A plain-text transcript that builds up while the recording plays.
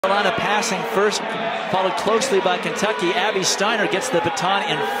Carolina passing first, followed closely by Kentucky. Abby Steiner gets the baton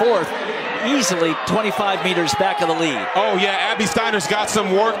in fourth, easily 25 meters back of the lead. Oh yeah, Abby Steiner's got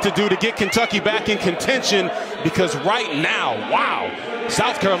some work to do to get Kentucky back in contention, because right now, wow,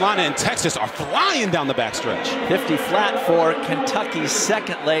 South Carolina and Texas are flying down the backstretch. 50 flat for Kentucky's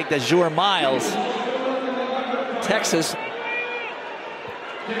second leg, the Azure Miles. Texas,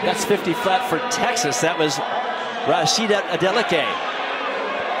 that's 50 flat for Texas. That was Rashida Adeleke.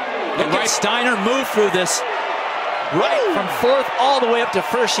 Look at Steiner move through this right from fourth all the way up to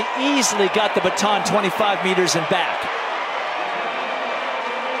first. She easily got the baton 25 meters and back.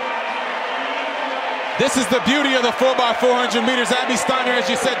 This is the beauty of the 4x400 meters. Abby Steiner, as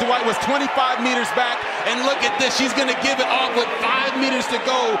you said, Dwight, was 25 meters back. And look at this. She's going to give it off with 5 meters to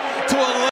go to a